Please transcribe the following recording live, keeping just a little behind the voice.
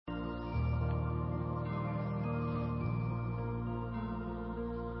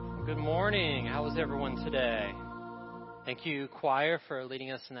Good morning. How was everyone today? Thank you, choir, for leading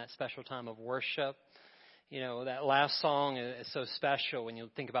us in that special time of worship. You know, that last song is so special when you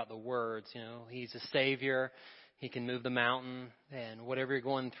think about the words. You know, He's a Savior. He can move the mountain. And whatever you're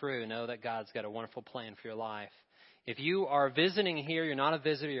going through, know that God's got a wonderful plan for your life. If you are visiting here, you're not a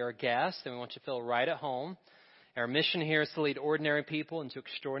visitor, you're a guest, and we want you to feel right at home. Our mission here is to lead ordinary people into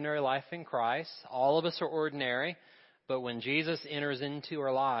extraordinary life in Christ. All of us are ordinary. But when Jesus enters into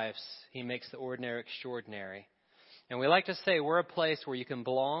our lives, He makes the ordinary extraordinary. And we like to say we're a place where you can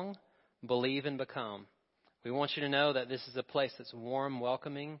belong, believe, and become. We want you to know that this is a place that's warm,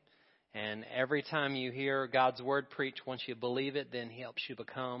 welcoming. And every time you hear God's word preached, once you believe it, then He helps you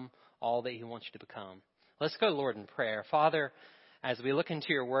become all that He wants you to become. Let's go to the Lord in prayer. Father, as we look into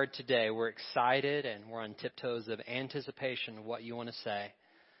your word today, we're excited and we're on tiptoes of anticipation of what you want to say.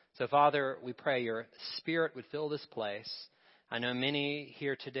 So, Father, we pray your Spirit would fill this place. I know many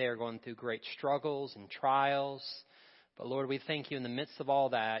here today are going through great struggles and trials. But, Lord, we thank you in the midst of all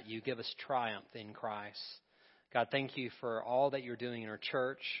that, you give us triumph in Christ. God, thank you for all that you're doing in our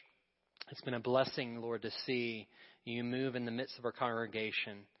church. It's been a blessing, Lord, to see you move in the midst of our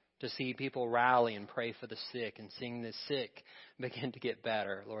congregation, to see people rally and pray for the sick and seeing the sick begin to get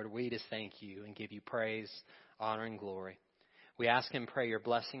better. Lord, we just thank you and give you praise, honor, and glory. We ask and pray your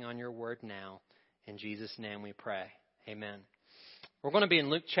blessing on your word now. In Jesus' name we pray. Amen. We're going to be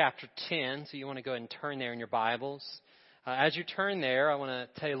in Luke chapter 10, so you want to go ahead and turn there in your Bibles. As you turn there, I want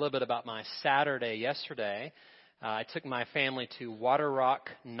to tell you a little bit about my Saturday yesterday. I took my family to Water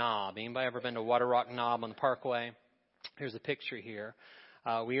Rock Knob. Anybody ever been to Water Rock Knob on the Parkway? Here's a picture here.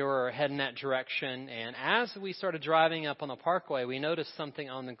 We were heading that direction, and as we started driving up on the Parkway, we noticed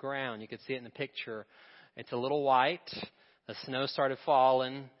something on the ground. You could see it in the picture. It's a little white. The snow started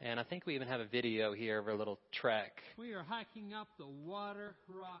falling, and I think we even have a video here of our little trek. We are hiking up the Water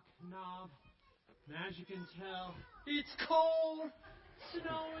Rock Knob, and as you can tell, it's cold,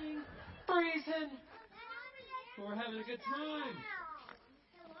 snowing, freezing, but we're having a good time.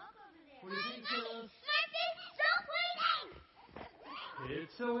 What do you think, Phyllis?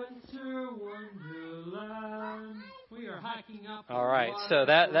 It's a winter wonderland. We are hiking up. All right, so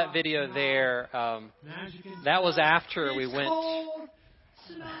that video there, that was after we went.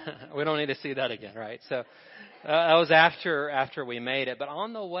 We don't need to see that again, right? So that was after we made it. But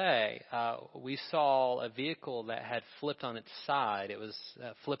on the way, we saw a vehicle that had flipped on its side. It was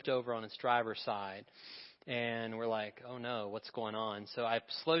flipped over on its driver's side. And we're like, oh no, what's going on? So I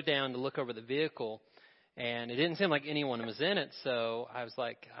slowed down to look over the vehicle. And it didn't seem like anyone was in it, so I was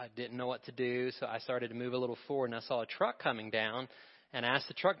like, I didn't know what to do. So I started to move a little forward, and I saw a truck coming down. And I asked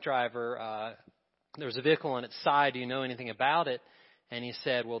the truck driver, there was a vehicle on its side, do you know anything about it? And he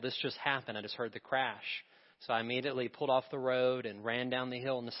said, well, this just happened. I just heard the crash. So I immediately pulled off the road and ran down the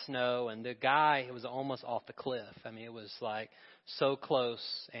hill in the snow. And the guy, it was almost off the cliff. I mean, it was like so close.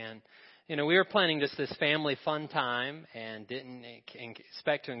 And, you know, we were planning just this family fun time and didn't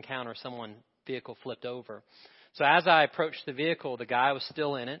expect to encounter someone vehicle flipped over. So as I approached the vehicle, the guy was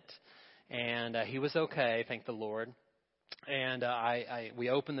still in it, and he was okay, thank the Lord. And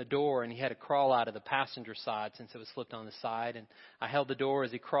we opened the door, and he had to crawl out of the passenger side since it was flipped on the side. And I held the door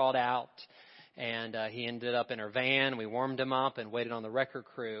as he crawled out, and he ended up in our van. We warmed him up and waited on the wrecker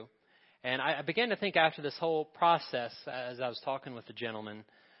crew. And I began to think after this whole process, as I was talking with the gentleman,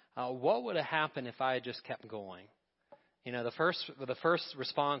 what would have happened if I had just kept going? You know, the first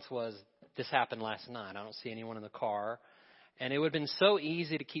response was, this happened last night. I don't see anyone in the car. And it would have been so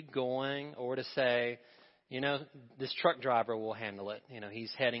easy to keep going or to say, you know, this truck driver will handle it. You know, he's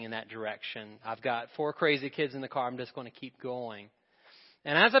heading in that direction. I've got 4 crazy kids in the car. I'm just going to keep going.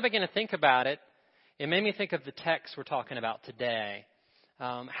 And as I began to think about it, it made me think of the text we're talking about today,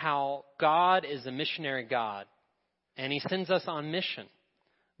 how God is a missionary God, and He sends us on mission.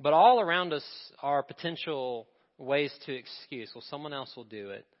 But all around us are potential ways to excuse. Well, someone else will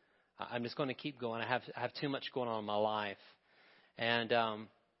do it. I'm just going to keep going. I have too much going on in my life. And,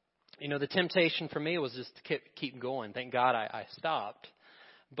 you know, the temptation for me was just to keep going. Thank God I stopped.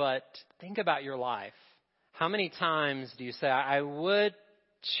 But think about your life. How many times do you say, I would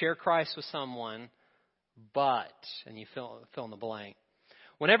share Christ with someone, but, and you fill in the blank.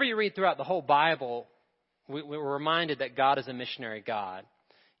 Whenever you read throughout the whole Bible, we're reminded that God is a missionary God.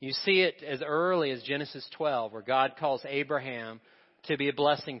 You see it as early as Genesis 12, where God calls Abraham to be a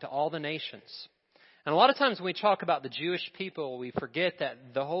blessing to all the nations. And a lot of times when we talk about the Jewish people, we forget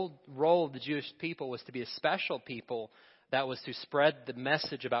that the whole role of the Jewish people was to be a special people that was to spread the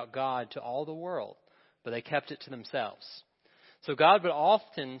message about God to all the world. But they kept it to themselves. So God would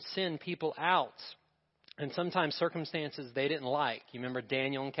often send people out And sometimes circumstances they didn't like. You remember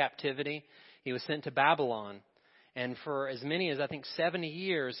Daniel in captivity? He was sent to Babylon. And for as many as, I think, 70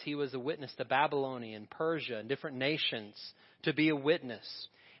 years, he was a witness to Babylonian, Persia, and different nations to be a witness.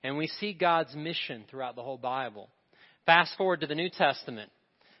 And we see God's mission throughout the whole Bible. Fast forward to the New Testament.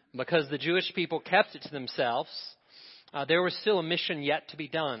 Because the Jewish people kept it to themselves, there was still a mission yet to be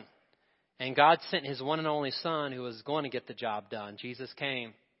done. And God sent His one and only Son who was going to get the job done. Jesus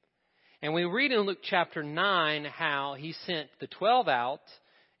came. And we read in Luke chapter 9 how He sent the 12 out.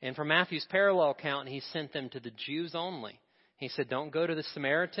 And from Matthew's parallel account, He sent them to the Jews only. He said, don't go to the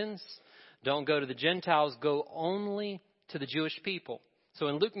Samaritans. Don't go to the Gentiles. Go only to the Jewish people. So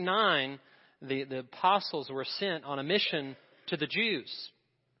in Luke 9, the apostles were sent on a mission to the Jews.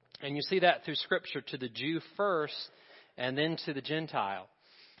 And you see that through Scripture, to the Jew first and then to the Gentile.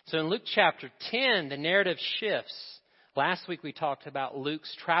 So in Luke chapter 10, the narrative shifts. Last week we talked about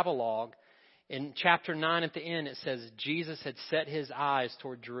Luke's travelogue. In chapter 9 at the end, it says Jesus had set His eyes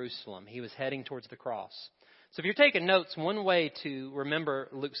toward Jerusalem. He was heading towards the cross. So if you're taking notes, one way to remember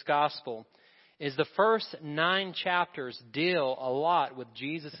Luke's gospel is the first 9 chapters deal a lot with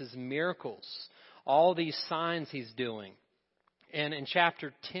Jesus' miracles, all these signs He's doing. And in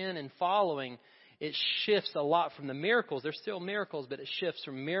chapter 10 and following, it shifts a lot from the miracles. They're still miracles, but it shifts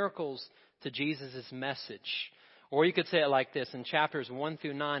from miracles to Jesus' message. Or you could say it like this. In chapters 1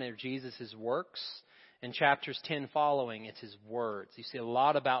 through 9 are Jesus' works. In chapters 10 following, it's His words. You see a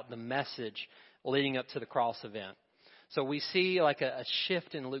lot about the message leading up to the cross event. So we see like a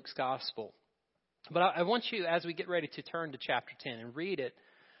shift in Luke's gospel. But I want you, as we get ready to turn to chapter 10 and read it,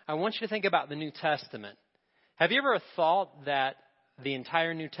 I want you to think about the New Testament. Have you ever thought that the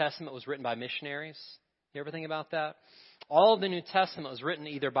entire New Testament was written by missionaries? You ever think about that? All of the New Testament was written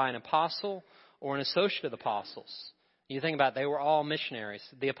either by an apostle or an associate of the apostles. You think about it, they were all missionaries.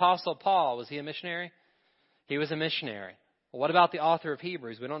 The apostle Paul, was he a missionary? He was a missionary. Well, what about the author of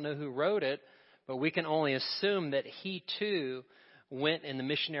Hebrews? We don't know who wrote it, but we can only assume that he too went in the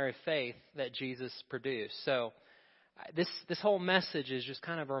missionary faith that Jesus produced. So this whole message is just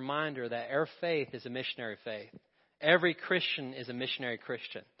kind of a reminder that our faith is a missionary faith. Every Christian is a missionary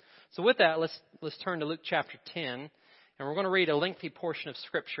Christian. So with that, let's turn to Luke chapter 10. And we're going to read a lengthy portion of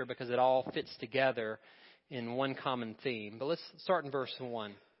Scripture because it all fits together in one common theme. But let's start in verse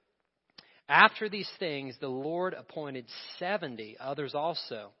 1. After these things, the Lord appointed 70 others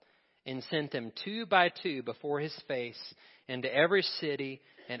also, and sent them 2 by 2 before His face into every city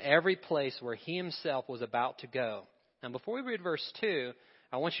and every place where He Himself was about to go. Now, before we read verse 2,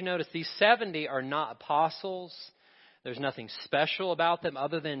 I want you to notice these 70 are not apostles. There's nothing special about them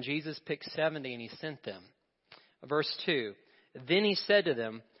other than Jesus picked 70 and He sent them. Verse 2, then He said to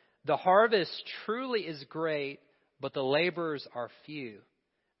them, the harvest truly is great, but the laborers are few.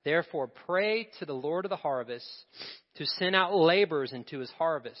 Therefore pray to the Lord of the harvest to send out laborers into His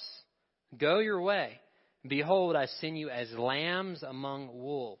harvest. Go your way. Behold, I send you as lambs among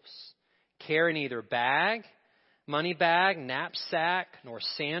wolves. Carry neither money bag, knapsack, nor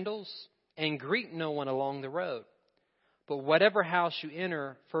sandals, and greet no one along the road. But whatever house you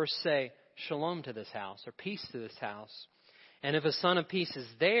enter, first say, Shalom to this house, or peace to this house. And if a son of peace is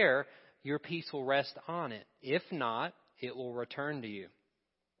there, your peace will rest on it. If not, it will return to you.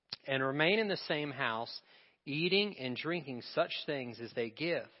 And remain in the same house, eating and drinking such things as they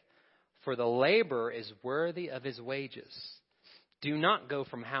give. For the laborer is worthy of his wages. Do not go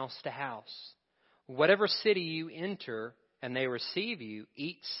from house to house. Whatever city you enter, and they receive you,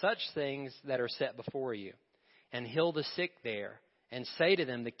 eat such things that are set before you. And heal the sick there. And say to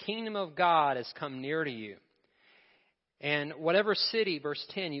them, the kingdom of God has come near to you. And whatever city, verse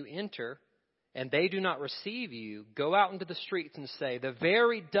 10, you enter, and they do not receive you, go out into the streets and say, the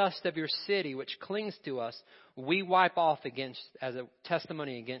very dust of your city which clings to us, we wipe off as a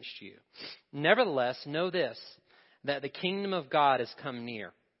testimony against you. Nevertheless, know this, that the kingdom of God has come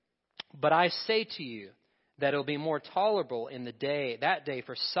near. But I say to you that it will be more tolerable in that day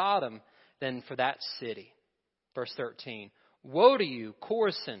for Sodom than for that city. Verse 13. Woe to you,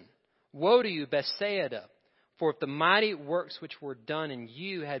 Chorazin! Woe to you, Bethsaida! For if the mighty works which were done in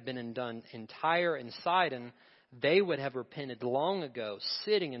you had been done in Tyre and Sidon, they would have repented long ago,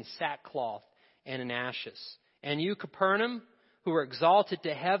 sitting in sackcloth and in ashes. And you, Capernaum, who are exalted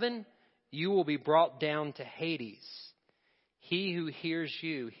to heaven, you will be brought down to Hades. He who hears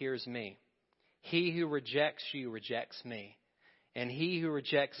you hears me. He who rejects you rejects me. And he who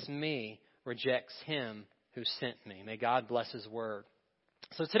rejects me rejects him who sent me. May God bless His word.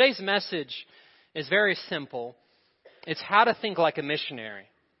 So today's message is very simple. It's how to think like a missionary.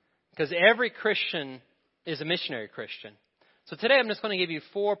 Because every Christian is a missionary Christian. So today I'm just going to give you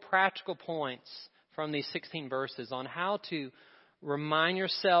 4 practical points from these 16 verses on how to remind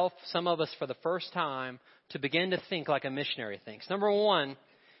yourself, some of us for the first time, to begin to think like a missionary thinks. Number one,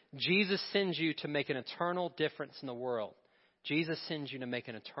 Jesus sends you to make an eternal difference in the world. Jesus sends you to make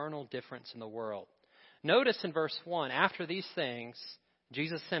an eternal difference in the world. Notice in verse 1, after these things,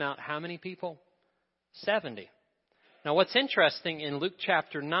 Jesus sent out how many people? 70. Now what's interesting, in Luke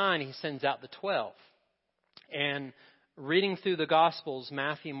chapter 9, he sends out the 12. And reading through the Gospels,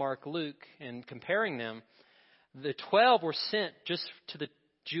 Matthew, Mark, Luke, and comparing them, the 12 were sent just to the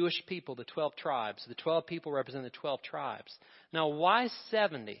Jewish people, the 12 tribes. The 12 people represent the 12 tribes. Now, why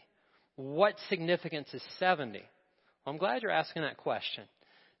 70? What significance is 70? Well, I'm glad you're asking that question.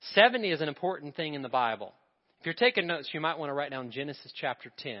 70 is an important thing in the Bible. If you're taking notes, you might want to write down Genesis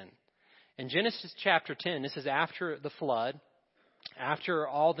chapter 10. In Genesis chapter 10, this is after the flood, after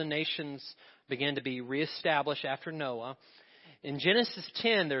all the nations began to be reestablished after Noah. In Genesis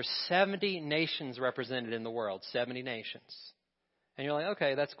 10, there's 70 nations represented in the world, 70 nations. And you're like,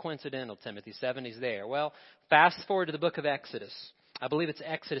 okay, that's coincidental, Timothy. 70's there. Well, fast forward to the book of Exodus. I believe it's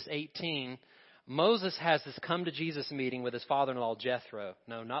Exodus 18. Moses has this come to Jesus meeting with his father-in-law, Jethro.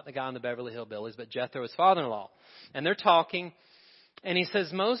 No, not the guy in the Beverly Hillbillies, but Jethro, his father-in-law. And they're talking. And he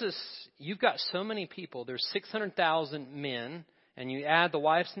says, Moses, you've got so many people. There's 600,000 men. And you add the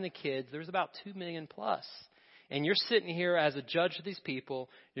wives and the kids, there's about 2 million plus. And you're sitting here as a judge of these people.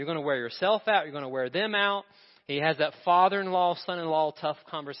 You're going to wear yourself out. You're going to wear them out. He has that father-in-law, son-in-law tough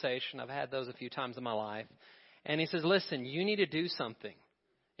conversation. I've had those a few times in my life. And he says, listen, you need to do something.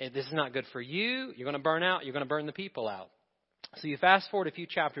 This is not good for you. You're going to burn out. You're going to burn the people out. So you fast forward a few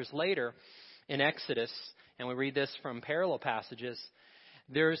chapters later in Exodus, and we read this from parallel passages.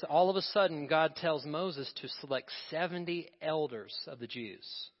 There's all of a sudden God tells Moses to select 70 elders of the Jews.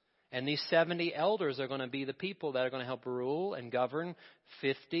 And these 70 elders are going to be the people that are going to help rule and govern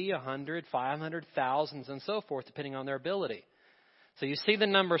 50, 100, 500, thousands, and so forth, depending on their ability. So you see the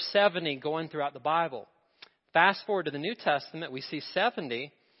number 70 going throughout the Bible. Fast forward to the New Testament, we see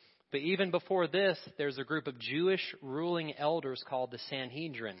 70. But even before this, there's a group of Jewish ruling elders called the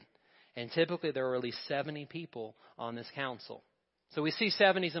Sanhedrin. And typically there are at least 70 people on this council. So we see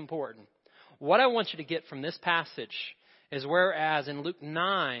 70 is important. What I want you to get from this passage is whereas in Luke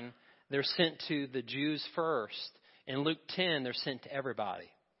 9, they're sent to the Jews first. In Luke 10, they're sent to everybody.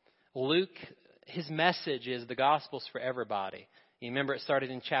 Luke, his message is the gospel's for everybody. You remember it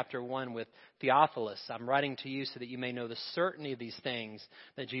started in chapter 1 with Theophilus. I'm writing to you so that you may know the certainty of these things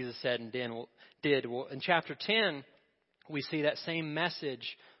that Jesus said and did. Well, in chapter 10, we see that same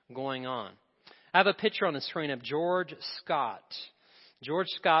message going on. I have a picture on the screen of George Scott. George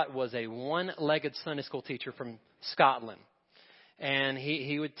Scott was a one-legged Sunday school teacher from Scotland. And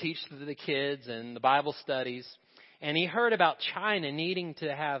he would teach the kids and the Bible studies. And he heard about China needing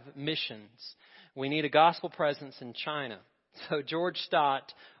to have missions. We need a gospel presence in China. So George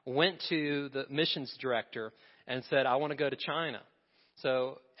Stott went to the missions director and said, I want to go to China.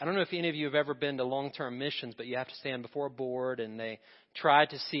 So I don't know if any of you have ever been to long-term missions, but you have to stand before a board and they try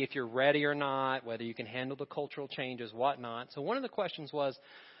to see if you're ready or not, whether you can handle the cultural changes, whatnot. So one of the questions was,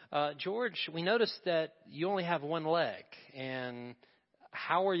 George, we noticed that you only have one leg, and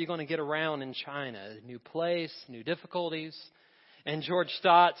how are you going to get around in China? New place, new difficulties. And George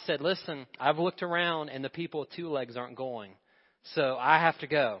Stott said, listen, I've looked around and the people with two legs aren't going, so I have to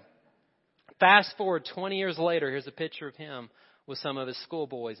go. Fast forward 20 years later, here's a picture of him with some of his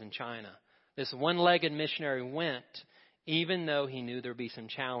schoolboys in China. This one-legged missionary went, even though he knew there would be some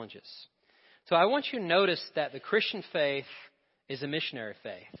challenges. So I want you to notice that the Christian faith is a missionary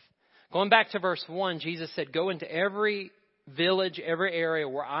faith. Going back to verse 1, Jesus said, go into every village, every area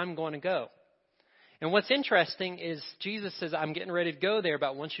where I'm going to go. And what's interesting is Jesus says, I'm getting ready to go there, but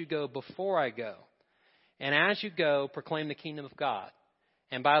I want you to go before I go. And as you go, proclaim the kingdom of God.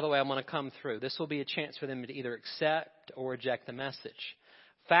 And by the way, I'm going to come through. This will be a chance for them to either accept or reject the message.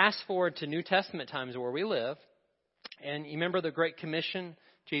 Fast forward to New Testament times where we live. And you remember the Great Commission?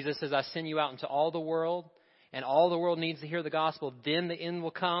 Jesus says, I send you out into all the world. And all the world needs to hear the gospel. Then the end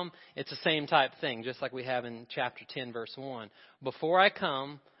will come. It's the same type thing, just like we have in chapter 10, verse 1. Before I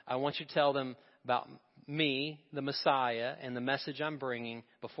come, I want you to tell them about me, the Messiah, and the message I'm bringing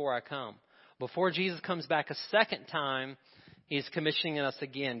before I come. Before Jesus comes back a second time, he's commissioning us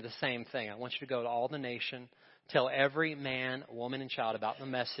again to the same thing. I want you to go to all the nation, tell every man, woman, and child about the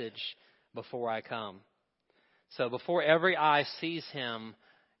message before I come. So before every eye sees him,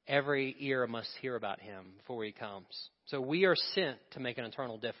 every ear must hear about him before he comes. So we are sent to make an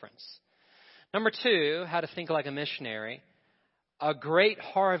eternal difference. Number 2, how to think like a missionary. A great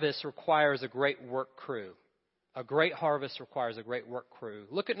harvest requires a great work crew. A great harvest requires a great work crew.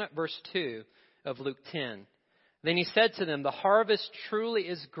 Look at verse 2 of Luke 10. Then he said to them, the harvest truly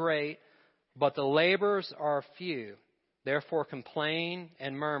is great, but the laborers are few. Therefore complain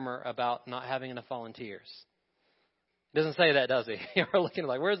and murmur about not having enough volunteers. Doesn't say that, does he? You're looking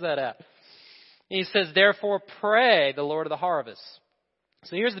like, where's that at? He says, therefore pray the Lord of the harvest.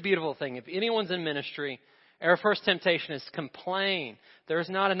 So here's the beautiful thing. If anyone's in ministry, our first temptation is to complain. There's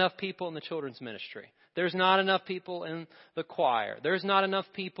not enough people in the children's ministry. There's not enough people in the choir. There's not enough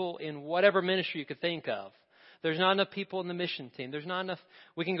people in whatever ministry you could think of. There's not enough people in the mission team. There's not enough.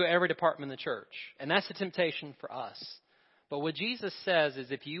 We can go every department in the church. And that's the temptation for us. But what Jesus says is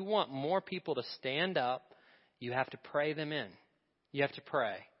if you want more people to stand up, you have to pray them in. You have to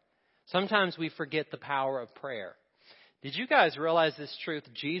pray. Sometimes we forget the power of prayer. Did you guys realize this truth?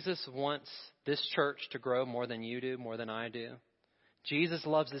 Jesus wants this church to grow more than you do, more than I do. Jesus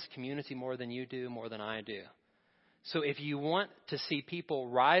loves this community more than you do, more than I do. So if you want to see people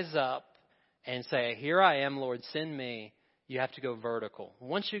rise up and say, here I am, Lord, send me, you have to go vertical.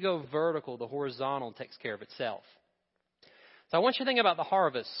 Once you go vertical, the horizontal takes care of itself. So I want you to think about the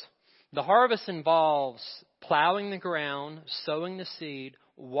harvest. The harvest involves plowing the ground, sowing the seed,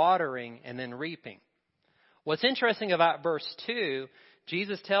 watering, and then reaping. What's interesting about verse 2,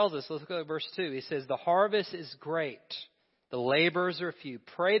 Jesus tells us, let's go to verse 2. He says, the harvest is great. The laborers are few.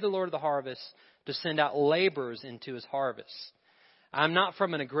 Pray the Lord of the harvest to send out laborers into his harvest. I'm not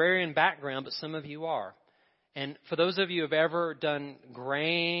from an agrarian background, but some of you are. And for those of you who have ever done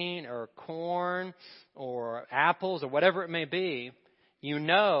grain or corn or apples or whatever it may be, you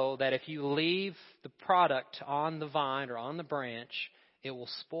know that if you leave the product on the vine or on the branch, it will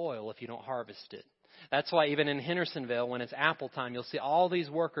spoil if you don't harvest it. That's why even in Hendersonville, when it's apple time, you'll see all these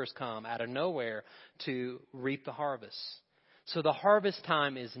workers come out of nowhere to reap the harvest. So the harvest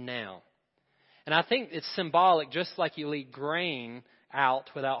time is now. And I think it's symbolic, just like you leave grain out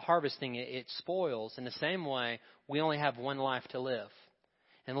without harvesting it, it spoils. In the same way, we only have one life to live.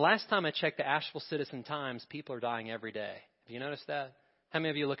 And last time I checked the Asheville Citizen-Times, people are dying every day. Have you noticed that? How many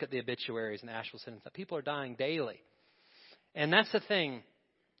of you look at the obituaries in the Asheville Citizen-Times? People are dying daily. And that's the thing.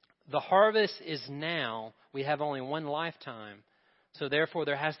 The harvest is now. We have only one lifetime. So therefore,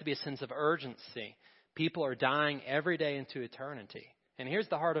 there has to be a sense of urgency. People are dying every day into eternity. And here's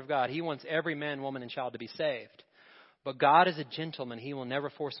the heart of God. He wants every man, woman, and child to be saved. But God is a gentleman. He will never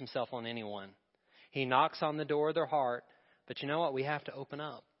force himself on anyone. He knocks on the door of their heart. But you know what? We have to open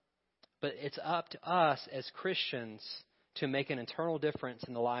up. But it's up to us as Christians to make an eternal difference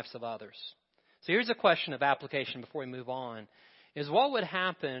in the lives of others. So here's a question of application before we move on. Is what would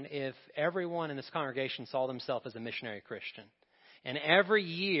happen if everyone in this congregation saw themselves as a missionary Christian? And every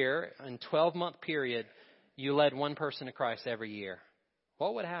year, in a 12-month period, you led one person to Christ every year.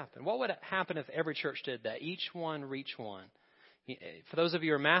 What would happen? What would happen if every church did that? Each one reach one. For those of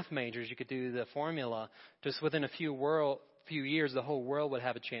you who are math majors, you could do the formula. Just within a few years, the whole world would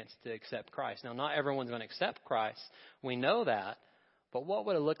have a chance to accept Christ. Now, not everyone's going to accept Christ. We know that. But what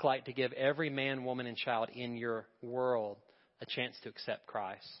would it look like to give every man, woman, and child in your world a chance to accept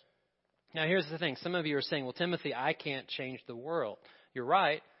Christ? Now, here's the thing. Some of you are saying, well, Timothy, I can't change the world. You're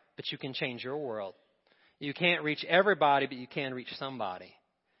right, but you can change your world. You can't reach everybody, but you can reach somebody.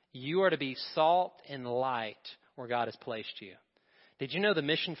 You are to be salt and light where God has placed you. Did you know the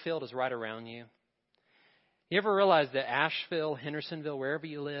mission field is right around you? You ever realize that Asheville, Hendersonville, wherever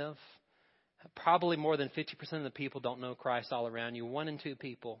you live, probably more than 50% of the people don't know Christ all around you. 1 in 2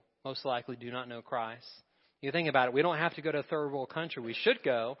 people most likely do not know Christ. You think about it. We don't have to go to a third world country. We should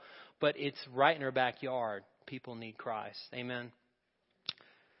go, but it's right in our backyard. People need Christ. Amen.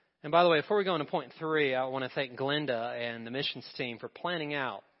 And by the way, before we go into point 3, I want to thank Glenda and the missions team for planning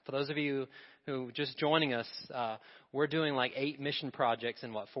out. For those of you who are just joining us, we're doing like 8 mission projects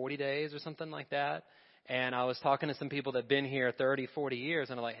in 40 days or something like that. And I was talking to some people that have been here 30, 40 years,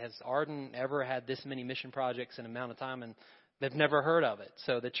 and I'm like, has Arden ever had this many mission projects in an amount of time? And they've never heard of it.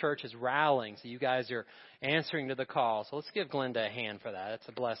 So the church is rallying. So you guys are answering to the call. So let's give Glenda a hand for that. That's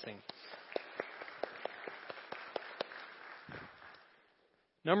a blessing.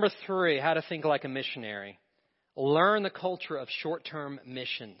 Number 3, how to think like a missionary. Learn the culture of short-term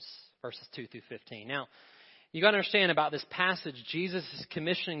missions, verses 2 through 15. Now, you got to understand about this passage, Jesus is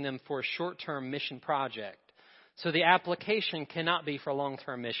commissioning them for a short-term mission project. So the application cannot be for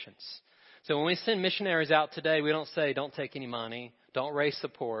long-term missions. So when we send missionaries out today, we don't say, don't take any money, don't raise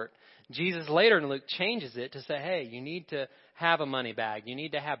support. Jesus later in Luke changes it to say, hey, you need to have a money bag. You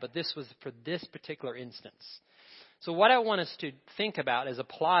need to have, but this was for this particular instance. So what I want us to think about is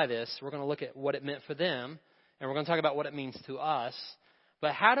apply this. We're going to look at what it meant for them, and we're going to talk about what it means to us.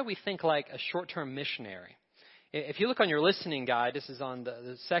 But how do we think like a short-term missionary? If you look on your listening guide, this is on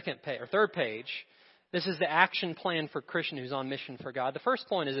the second page or third page. This is the action plan for a Christian who's on mission for God. The first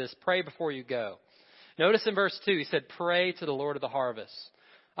point is this: pray before you go. Notice in verse 2, he said, pray to the Lord of the harvest.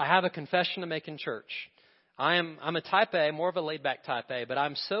 I have a confession to make in church. I'm a type A, more of a laid-back type A, but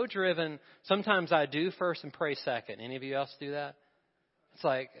I'm so driven. Sometimes I do first and pray second. Any of you else do that? It's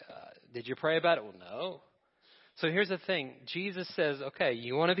like, did you pray about it? Well, no. So here's the thing. Jesus says, okay,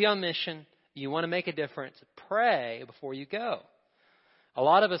 you want to be on mission. You want to make a difference. Pray before you go. A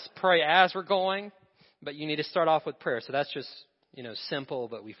lot of us pray as we're going, but you need to start off with prayer. So that's just, simple,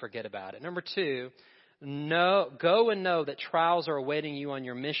 but we forget about it. Number 2, go and know that trials are awaiting you on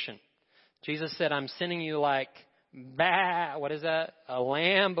your mission. Jesus said, I'm sending you like, what is that? A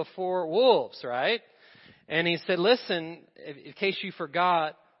lamb before wolves, right? And he said, listen, in case you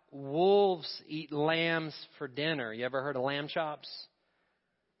forgot, wolves eat lambs for dinner. You ever heard of lamb chops?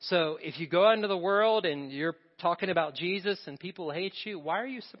 So if you go out into the world and you're talking about Jesus and people hate you, why are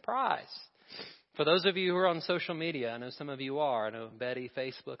you surprised? For those of you who are on social media, I know some of you are, I know Betty,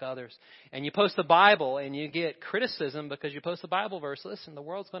 Facebook, others, and you post the Bible and you get criticism because you post a Bible verse. Listen, the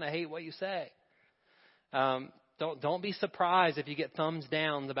world's going to hate what you say. Don't be surprised if you get thumbs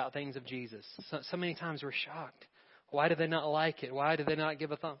downs about things of Jesus. So many times we're shocked. Why do they not like it? Why do they not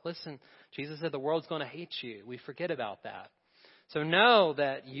give a thumb? Listen, Jesus said the world's going to hate you. We forget about that. So know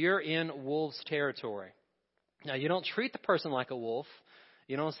that you're in wolves' territory. Now, you don't treat the person like a wolf.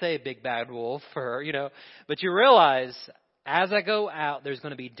 You don't say big bad wolf but you realize as I go out, there's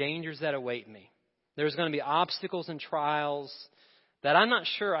going to be dangers that await me. There's going to be obstacles and trials that I'm not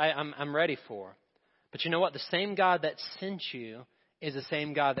sure I'm ready for. But you know what? The same God that sent you is the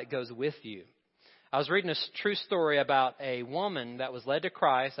same God that goes with you. I was reading a true story about a woman that was led to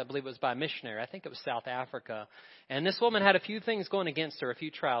Christ. I believe it was by Missionary. I think it was South Africa. And this woman had a few things going against her, a few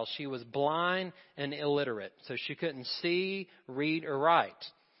trials. She was blind and illiterate, so she couldn't see, read, or write.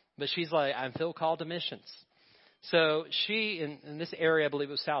 But she's like, I feel called to missions. So she, in this area, I believe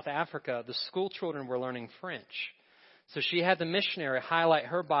it was South Africa, the school children were learning French. So she had the missionary highlight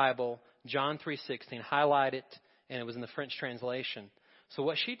her Bible, John 3:16, highlight it, and it was in the French translation. So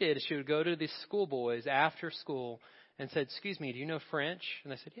what she did is she would go to these schoolboys after school and said, excuse me, do you know French?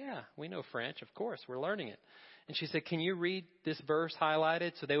 And they said, yeah, we know French. Of course, we're learning it. And she said, can you read this verse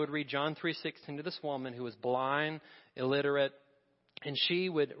highlighted? So they would read John 3:16 to this woman who was blind, illiterate, and she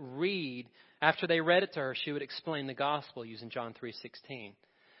would read. After they read it to her, she would explain the gospel using John 3:16.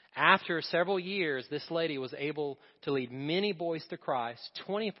 After several years, this lady was able to lead many boys to Christ.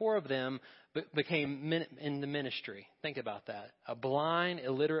 24 of them became in the ministry. Think about that. A blind,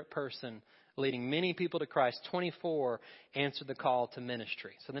 illiterate person leading many people to Christ. 24 answered the call to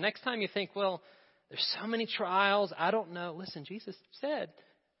ministry. So the next time you think, well, there's so many trials, I don't know. Listen, Jesus said,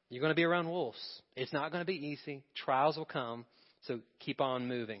 you're going to be around wolves. It's not going to be easy. Trials will come. So keep on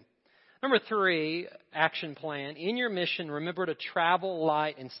moving. Number 3, action plan. In your mission, remember to travel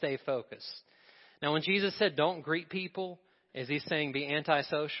light and stay focused. Now, when Jesus said don't greet people, is he saying be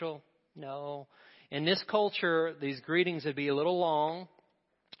antisocial? No. In this culture, these greetings would be a little long.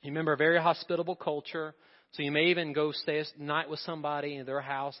 You remember a very hospitable culture. So you may even go stay a night with somebody in their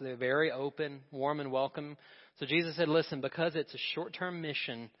house. They're very open, warm, and welcome. So Jesus said, listen, because it's a short-term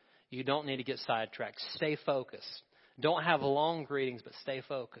mission, you don't need to get sidetracked. Stay focused. Don't have long greetings, but stay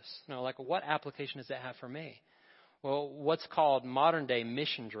focused. What application does that have for me? Well, what's called modern day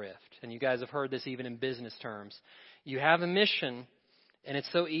mission drift. And you guys have heard this even in business terms. You have a mission, and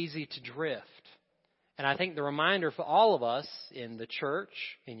it's so easy to drift. And I think the reminder for all of us in the church,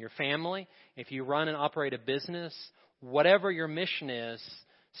 in your family, if you run and operate a business, whatever your mission is,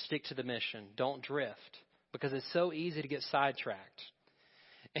 stick to the mission. Don't drift, because it's so easy to get sidetracked.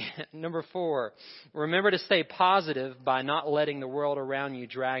 Number 4, remember to stay positive by not letting the world around you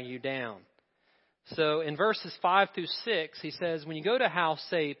drag you down. So in verses 5 through 6, he says, when you go to a house,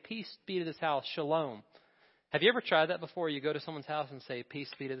 say, peace be to this house, shalom. Have you ever tried that before? You go to someone's house and say, peace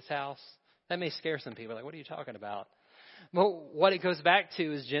be to this house? That may scare some people. Like, what are you talking about? Well, what it goes back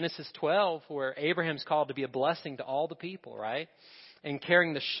to is Genesis 12, where Abraham's called to be a blessing to all the people, right? And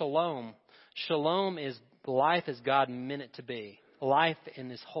carrying the shalom. Shalom is life as God meant it to be. Life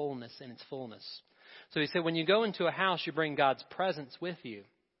in its wholeness and its fullness. So he said, when you go into a house, you bring God's presence with you.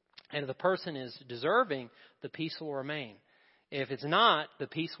 And if the person is deserving, the peace will remain. If it's not, the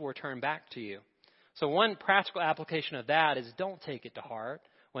peace will return back to you. So one practical application of that is don't take it to heart.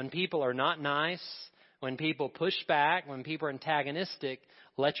 When people are not nice, when people push back, when people are antagonistic,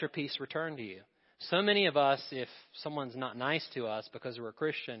 let your peace return to you. So many of us, if someone's not nice to us because we're a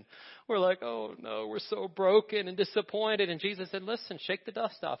Christian, we're like, oh no, we're so broken and disappointed. And Jesus said, listen, shake the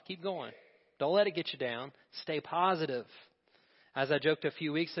dust off. Keep going. Don't let it get you down. Stay positive. As I joked a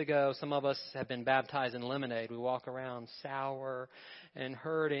few weeks ago, some of us have been baptized in lemonade. We walk around sour and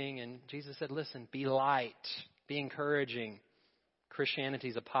hurting. And Jesus said, listen, be light, be encouraging. Christianity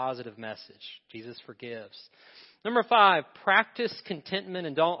is a positive message. Jesus forgives. Number 5, practice contentment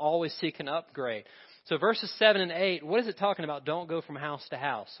and don't always seek an upgrade. So verses 7 and 8, what is it talking about? Don't go from house to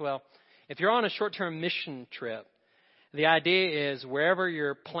house. Well, if you're on a short-term mission trip, the idea is wherever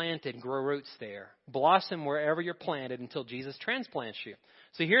you're planted, grow roots there. Blossom wherever you're planted until Jesus transplants you.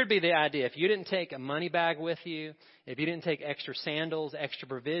 So here would be the idea. If you didn't take a money bag with you, if you didn't take extra sandals, extra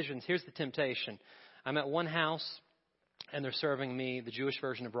provisions, here's the temptation. I'm at one house, and they're serving me the Jewish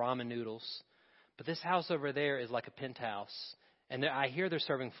version of ramen noodles. But this house over there is like a penthouse. And I hear they're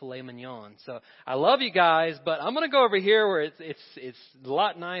serving filet mignon. So I love you guys, but I'm going to go over here where it's a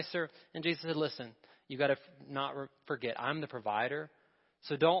lot nicer. And Jesus said, listen, you got to not forget, I'm the provider.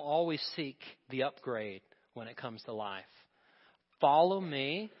 So don't always seek the upgrade when it comes to life. Follow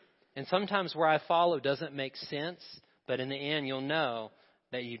me. And sometimes where I follow doesn't make sense. But in the end, you'll know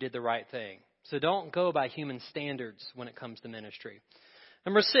that you did the right thing. So don't go by human standards when it comes to ministry.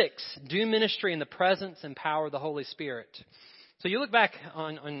 Number 6, do ministry in the presence and power of the Holy Spirit. So you look back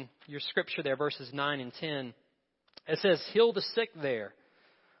on your scripture there, verses 9 and 10. It says, heal the sick there.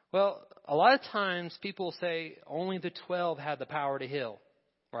 Well, a lot of times people say only the 12 had the power to heal,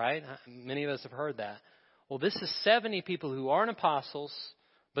 right? Many of us have heard that. Well, this is 70 people who aren't apostles,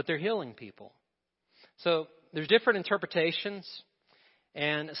 but they're healing people. So there's different interpretations.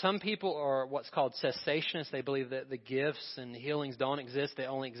 And some people are what's called cessationists. They believe that the gifts and the healings don't exist. They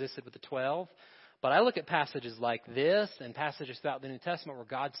only existed with the 12. But I look at passages like this and passages throughout the New Testament where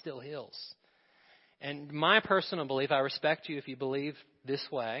God still heals. And my personal belief, I respect you if you believe this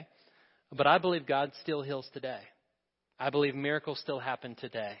way, but I believe God still heals today. I believe miracles still happen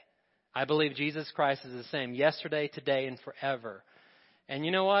today. I believe Jesus Christ is the same yesterday, today, and forever. And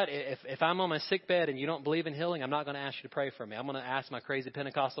you know what? If I'm on my sick bed and you don't believe in healing, I'm not going to ask you to pray for me. I'm going to ask my crazy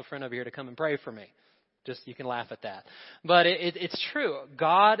Pentecostal friend over here to come and pray for me. Just, you can laugh at that. But it's true.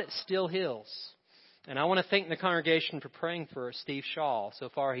 God still heals. And I want to thank the congregation for praying for Steve Shaw. So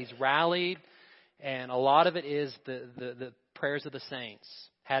far, he's rallied, and a lot of it is the prayers of the saints.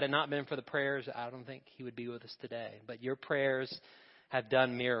 Had it not been for the prayers, I don't think he would be with us today. But your prayers have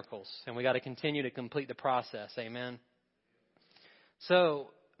done miracles, and we got to continue to complete the process. Amen. So,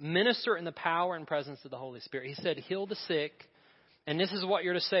 minister in the power and presence of the Holy Spirit. He said, heal the sick. And this is what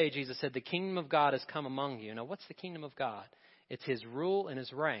you're to say, Jesus said, the kingdom of God has come among you. Now, what's the kingdom of God? It's his rule and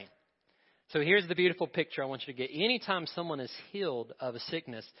his reign. So here's the beautiful picture I want you to get. Anytime someone is healed of a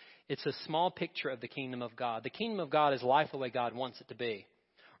sickness, it's a small picture of the kingdom of God. The kingdom of God is life the way God wants it to be.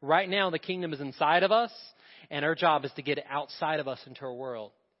 Right now, the kingdom is inside of us, and our job is to get it outside of us into our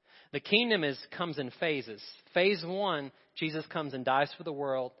world. The kingdom comes in phases. Phase 1, Jesus comes and dies for the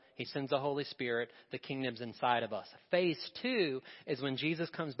world. He sends the Holy Spirit. The kingdom's inside of us. Phase 2 is when Jesus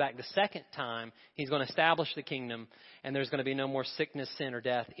comes back the second time. He's going to establish the kingdom, and there's going to be no more sickness, sin, or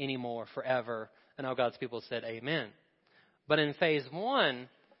death anymore forever. And all God's people said, amen. But in phase 1,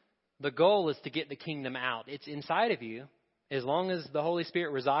 the goal is to get the kingdom out. It's inside of you. As long as the Holy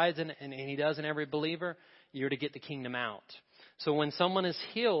Spirit resides in, and he does in every believer, you're to get the kingdom out. So when someone is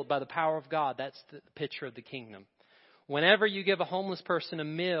healed by the power of God, that's the picture of the kingdom. Whenever you give a homeless person a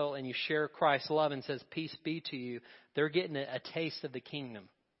meal and you share Christ's love and says, peace be to you, they're getting a taste of the kingdom.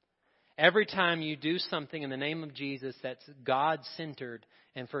 Every time you do something in the name of Jesus that's God-centered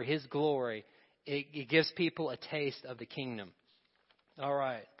and for his glory, it gives people a taste of the kingdom. All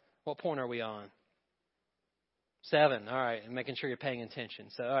right. What point are we on? 7. All right. And making sure you're paying attention.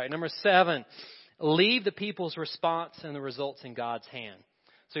 So, all right. Number 7, leave the people's response and the results in God's hand.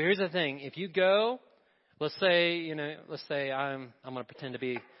 So here's the thing. If you go, let's say I'm going to pretend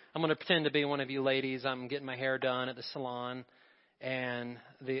to be one of you ladies. I'm getting my hair done at the salon, and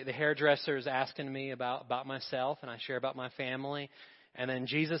the hairdresser is asking me about myself, and I share about my family. And then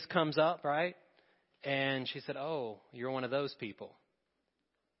Jesus comes up, right? And she said, "Oh, you're one of those people."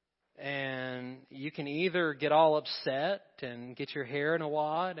 And you can either get all upset and get your hair in a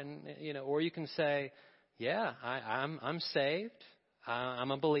wad, and or you can say, "Yeah, I'm saved. I'm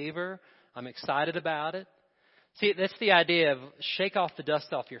a believer. I'm excited about it." See, that's the idea of shake off the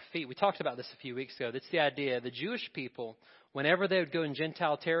dust off your feet. We talked about this a few weeks ago. That's the idea. The Jewish people, whenever they would go in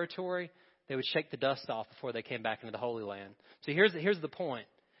Gentile territory, they would shake the dust off before they came back into the Holy Land. So here's the point.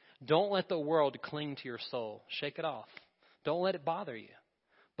 Don't let the world cling to your soul. Shake it off. Don't let it bother you.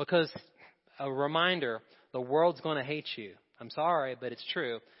 Because, a reminder, the world's going to hate you. I'm sorry, but it's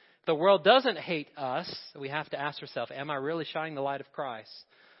true. If the world doesn't hate us, we have to ask ourselves, am I really shining the light of Christ?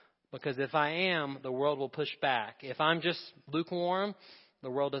 Because if I am, the world will push back. If I'm just lukewarm, the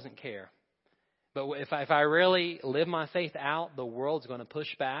world doesn't care. But if I really live my faith out, the world's going to push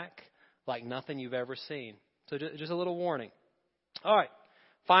back like nothing you've ever seen. So just a little warning. All right.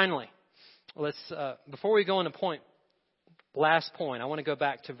 Finally, let's before we go into last point, I want to go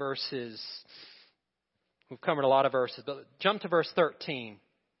back to verses. We've covered a lot of verses, but jump to verse 13.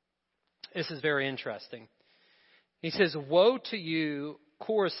 This is very interesting. He says, "Woe to you,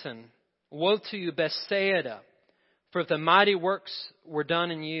 Chorazin! Woe to you, Bethsaida! For if the mighty works were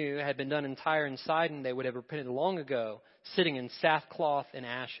done in you, had been done in Tyre and Sidon, they would have repented long ago, sitting in sackcloth and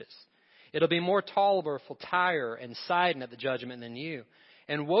ashes. It'll be more tolerable for Tyre and Sidon at the judgment than you.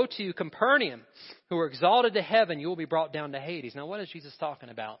 And woe to you, Capernaum, who are exalted to heaven, you will be brought down to Hades." Now, what is Jesus talking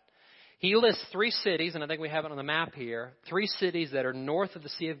about? He lists 3 cities, and I think we have it on the map here, 3 cities that are north of the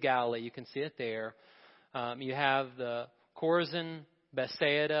Sea of Galilee. You can see it there. You have the Chorazin,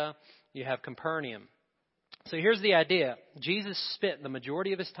 Bethsaida, you have Capernaum. So here's the idea. Jesus spent the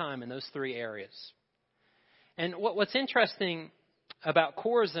majority of his time in those 3 areas. And what's interesting about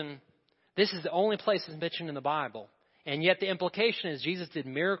Chorazin, this is the only place it's mentioned in the Bible. And yet the implication is Jesus did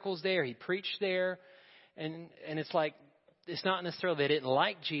miracles there. He preached there. And it's like, it's not necessarily they didn't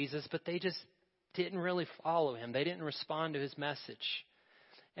like Jesus, but they just didn't really follow him. They didn't respond to his message.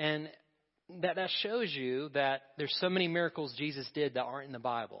 And that shows you that there's so many miracles Jesus did that aren't in the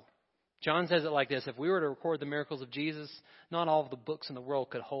Bible. John says it like this: if we were to record the miracles of Jesus, not all of the books in the world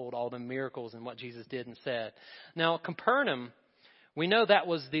could hold all the miracles and what Jesus did and said. Now, Capernaum, we know that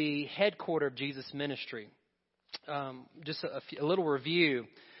was the headquarters of Jesus' ministry. Just a little review.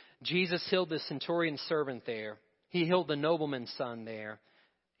 Jesus healed the centurion's servant there. He healed the nobleman's son there.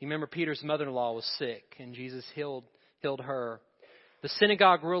 You remember Peter's mother-in-law was sick, and Jesus healed her. The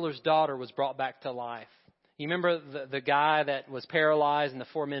synagogue ruler's daughter was brought back to life. You remember the guy that was paralyzed and the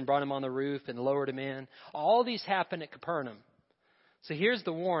 4 men brought him on the roof and lowered him in? All these happened at Capernaum. So here's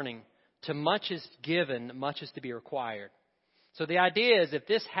the warning. To much is given, much is to be required. So the idea is if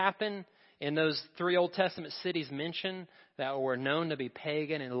this happened in those 3 Old Testament cities mentioned that were known to be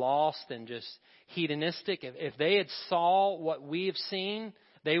pagan and lost and just hedonistic, if they had saw what we've seen,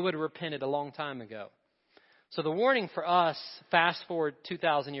 they would have repented a long time ago. So the warning for us, fast forward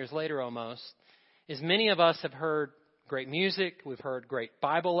 2,000 years later almost, is many of us have heard great music, we've heard great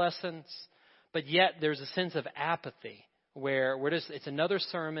Bible lessons, but yet there's a sense of apathy where it's another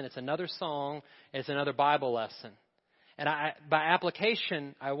sermon, it's another song, it's another Bible lesson. And by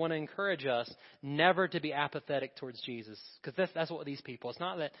application, I want to encourage us never to be apathetic towards Jesus, because that's what these people, it's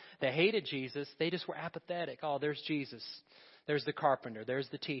not that they hated Jesus, they just were apathetic. Oh, there's Jesus, there's the carpenter, there's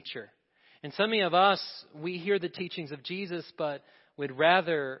the teacher. And some of us, we hear the teachings of Jesus, but we'd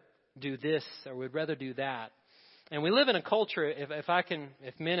rather do this or we'd rather do that. And we live in a culture, if I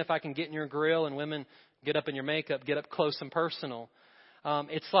can get in your grill and women get up in your makeup, get up close and personal,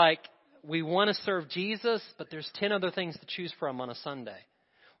 it's like we want to serve Jesus, but there's 10 other things to choose from on a Sunday.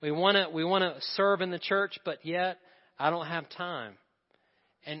 We want to serve in the church, but yet I don't have time.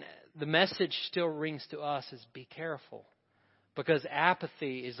 And the message still rings to us is be careful, because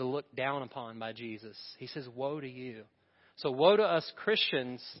apathy is looked down upon by Jesus. He says, woe to you. So woe to us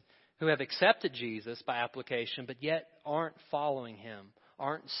Christians who have accepted Jesus by application, but yet aren't following him,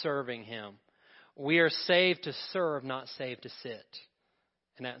 aren't serving him. We are saved to serve, not saved to sit.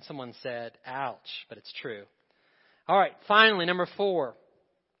 And that someone said, ouch, but it's true. All right, finally, number 4.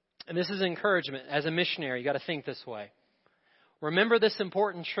 And this is encouragement. As a missionary, you got to think this way. Remember this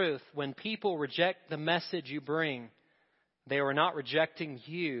important truth. When people reject the message you bring, they are not rejecting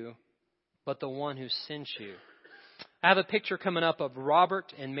you, but the one who sent you. I have a picture coming up of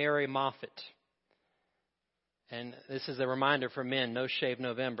Robert and Mary Moffat. And this is a reminder for men, No Shave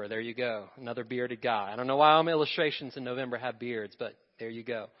November. There you go. Another bearded guy. I don't know why all my illustrations in November have beards, but there you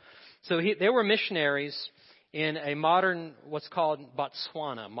go. So they were missionaries in a modern, what's called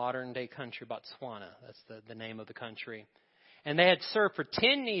Botswana, modern day country, Botswana. That's the name of the country. And they had served for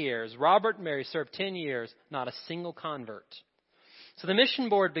 10 years. Robert and Mary served 10 years, not a single convert. So the mission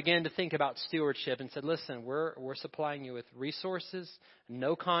board began to think about stewardship and said, listen, we're supplying you with resources,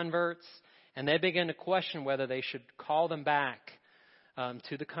 no converts. And they began to question whether they should call them back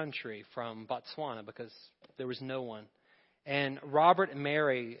to the country from Botswana because there was no one. And Robert and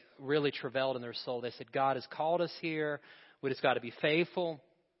Mary really travailed in their soul. They said, God has called us here. We just got to be faithful.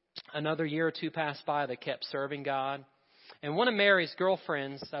 Another year or 2 passed by. They kept serving God. And one of Mary's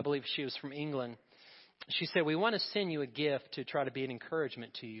girlfriends, I believe she was from England, she said, we want to send you a gift to try to be an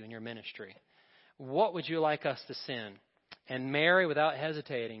encouragement to you in your ministry. What would you like us to send? And Mary, without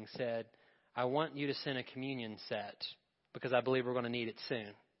hesitating, said, I want you to send a communion set because I believe we're going to need it soon.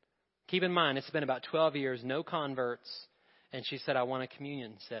 Keep in mind, it's been about 12 years, no converts. And she said, I want a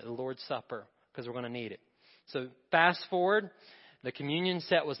communion set, a Lord's Supper, because we're going to need it. So fast forward, the communion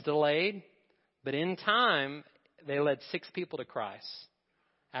set was delayed. But in time, they led 6 people to Christ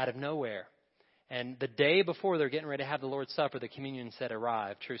out of nowhere. And the day before they're getting ready to have the Lord's Supper, the communion set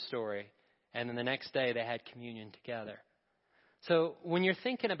arrived. True story. And then the next day, they had communion together. So when you're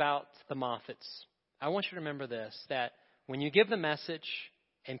thinking about the Moffats, I want you to remember this, that when you give the message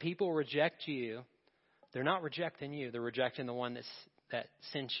and people reject you, they're not rejecting you. They're rejecting the one that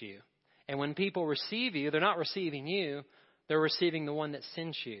sent you. And when people receive you, they're not receiving you. They're receiving the one that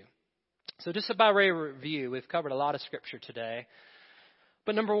sent you. So just by way of review, we've covered a lot of Scripture today.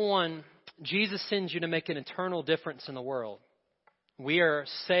 But number one, Jesus sends you to make an eternal difference in the world. We are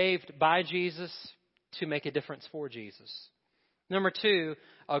saved by Jesus to make a difference for Jesus. Number two,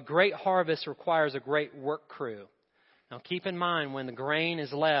 a great harvest requires a great work crew. Now keep in mind, when the grain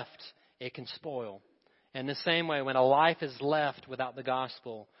is left, it can spoil. In the same way, when a life is left without the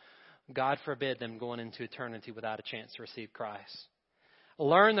gospel, God forbid them going into eternity without a chance to receive Christ.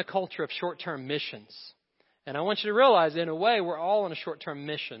 Learn the culture of short-term missions. And I want you to realize, in a way, we're all on a short-term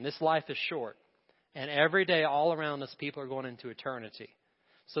mission. This life is short. And every day, all around us, people are going into eternity.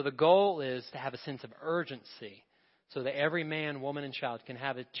 So the goal is to have a sense of urgency so that every man, woman, and child can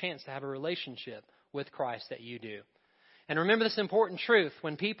have a chance to have a relationship with Christ that you do. And remember this important truth.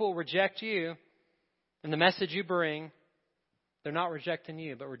 When people reject you and the message you bring, they're not rejecting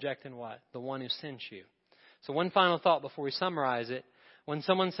you, but rejecting what? The one who sent you. So one final thought before we summarize it. When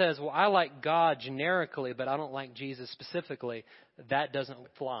someone says, well, I like God generically, but I don't like Jesus specifically, that doesn't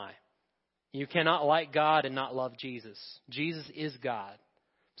fly. You cannot like God and not love Jesus. Jesus is God.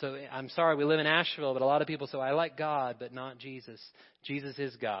 So I'm sorry, we live in Asheville, but a lot of people say, I like God, but not Jesus. Jesus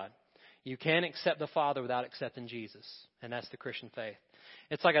is God. You can't accept the Father without accepting Jesus, and that's the Christian faith.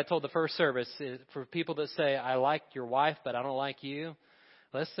 It's like I told the first service, for people that say, I like your wife, but I don't like you.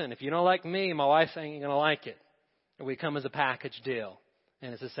 Listen, if you don't like me, my wife ain't going to like it. We come as a package deal.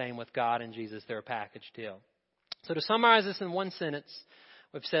 And it's the same with God and Jesus. They're a package deal. So to summarize this in one sentence,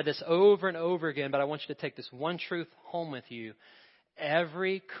 we've said this over and over again, but I want you to take this one truth home with you.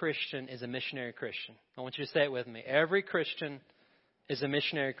 Every Christian is a missionary Christian. I want you to say it with me. Every Christian is a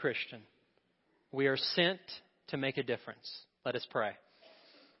missionary Christian. We are sent to make a difference. Let us pray.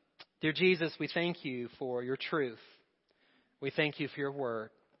 Dear Jesus, we thank you for your truth. We thank you for your word.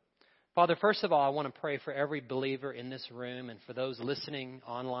 Father, first of all, I want to pray for every believer in this room and for those listening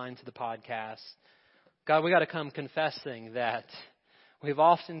online to the podcast. God, we got to come confessing that we've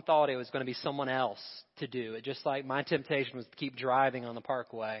often thought it was going to be someone else to do it. Just like my temptation was to keep driving on the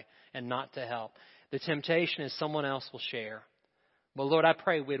parkway and not to help. The temptation is someone else will share. But Lord, I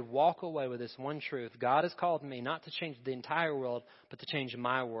pray we'd walk away with this one truth. God has called me not to change the entire world, but to change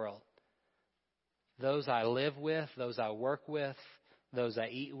my world. Those I live with, those I work with, those I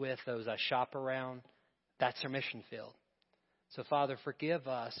eat with, those I shop around, that's our mission field. So, Father, forgive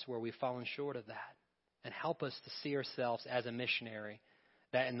us where we've fallen short of that. And help us to see ourselves as a missionary.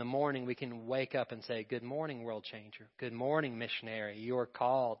 That in the morning we can wake up and say, good morning, world changer. Good morning, missionary. You are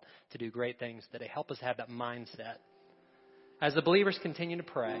called to do great things today. Help us have that mindset. As the believers continue to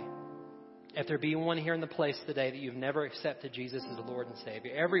pray, if there be one here in the place today that you've never accepted Jesus as the Lord and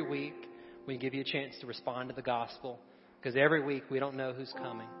Savior, every week we give you a chance to respond to the gospel. Because every week we don't know who's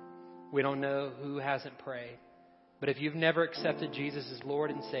coming. We don't know who hasn't prayed. But if you've never accepted Jesus as Lord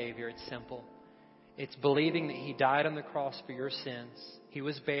and Savior, it's simple. It's believing that He died on the cross for your sins. He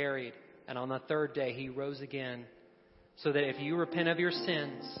was buried. And on the third day, He rose again. So that if you repent of your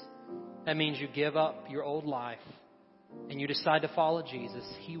sins, that means you give up your old life and you decide to follow Jesus,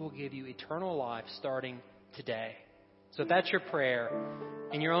 He will give you eternal life starting today. So if that's your prayer,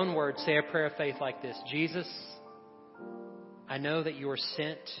 in your own words, say a prayer of faith like this. Jesus, I know that you were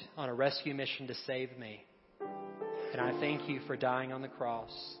sent on a rescue mission to save me. And I thank you for dying on the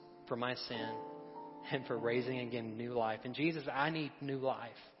cross for my sin and for raising again new life. And Jesus, I need new life.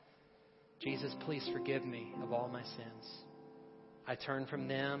 Jesus, please forgive me of all my sins. I turn from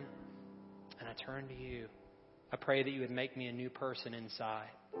them and I turn to you. I pray that you would make me a new person inside.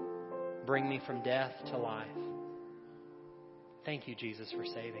 Bring me from death to life. Thank you, Jesus, for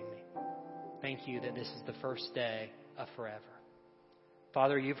saving me. Thank you that this is the first day of forever.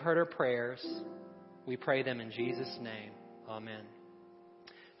 Father, you've heard our prayers. We pray them in Jesus' name. Amen.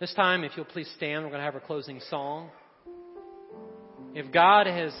 This time, if you'll please stand, we're going to have our closing song. If God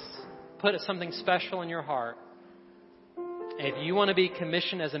has put something special in your heart, if you want to be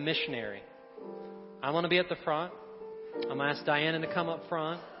commissioned as a missionary, I want to be at the front. I'm going to ask Diana to come up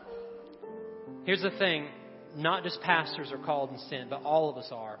front. Here's the thing. Not just pastors are called and sent, but all of us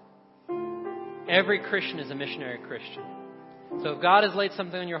are. Every Christian is a missionary Christian. So if God has laid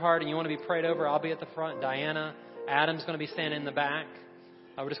something on your heart and you want to be prayed over, I'll be at the front. Diana, Adam's going to be standing in the back.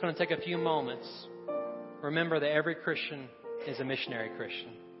 We're just going to take a few moments. Remember that every Christian is a missionary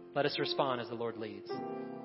Christian. Let us respond as the Lord leads.